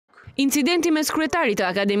Incidenti mes kryetarit të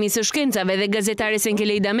Akademisë së Shkencave dhe gazetares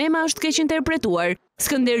Nkelejda Mema është keq interpretuar.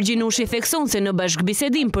 Skënder Gjinushi thekson se në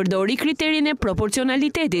bashkëbisedim përdori kriterin e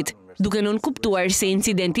proporcionalitetit, duke nënkuptuar se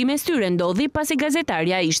incidenti mes tyre ndodhi pasi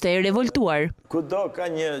gazetarja ishte e revoltuar. Kudo ka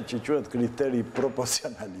një që quhet kriteri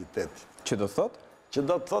proporcionalitetit. Që do thot? Që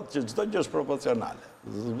do të thot që çdo gjë është proporcionale.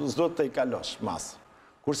 S'do të i kalosh mas.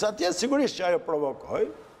 Kurse atje sigurisht që ajo provokoi.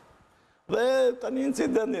 Dhe tani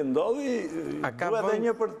incidentin ndodhi, duhet edhe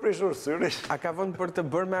një për të prishur syrin. A ka vënë për të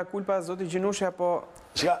bërë mea culpa zoti Gjinushi apo?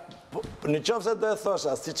 Në qoftë se do e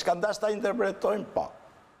thosha, siç ka dashur ta interpretojnë, po.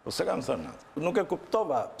 Po se kam thënë atë. Nuk e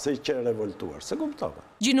kuptova pse i qe revoltuar, se kuptova.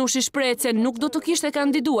 Gjinushi shprehet se nuk do të kishte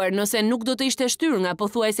kandiduar nëse nuk do të ishte shtyrë nga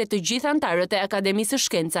pothuajse të gjithë antarët e Akademisë së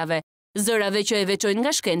Shkencave. Zërave që e veçojnë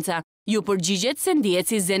nga shkenca, ju përgjigjet se ndihet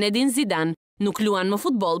si Zinedine. Nuk luan më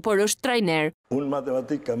futboll, por është trajner. Unë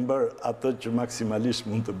matematik kam bërë atë që maksimalisht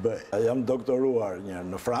mund të bëj. Jam doktoruar një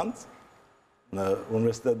në Francë, në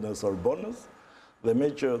Universitetin e Sorbonës, dhe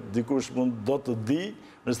me që dikush mund do të di,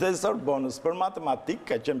 Universiteti e Sorbonës për matematik,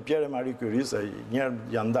 ka qenë Pierre Marie Curie, se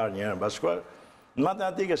njerë janë ndarë njerë bashkuar, në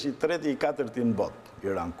matematik është i treti i katërti në botë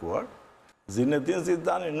i rankuar. Zinedine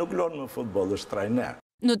Zidane nuk luan më futboll, është trajner.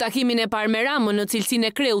 Në takimin e parë me Ramën në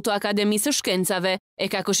cilësinë e kreut të Akademisë së Shkencave, e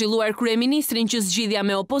ka këshilluar kryeministrin që zgjidhja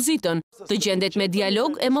me opozitën të gjendet me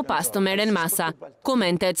dialog e më pas të merren masa.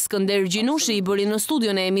 Komentet Skënder Gjinushi i bëri në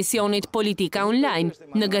studion e emisionit Politika Online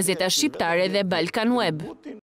në gazeta shqiptare dhe Balkanweb.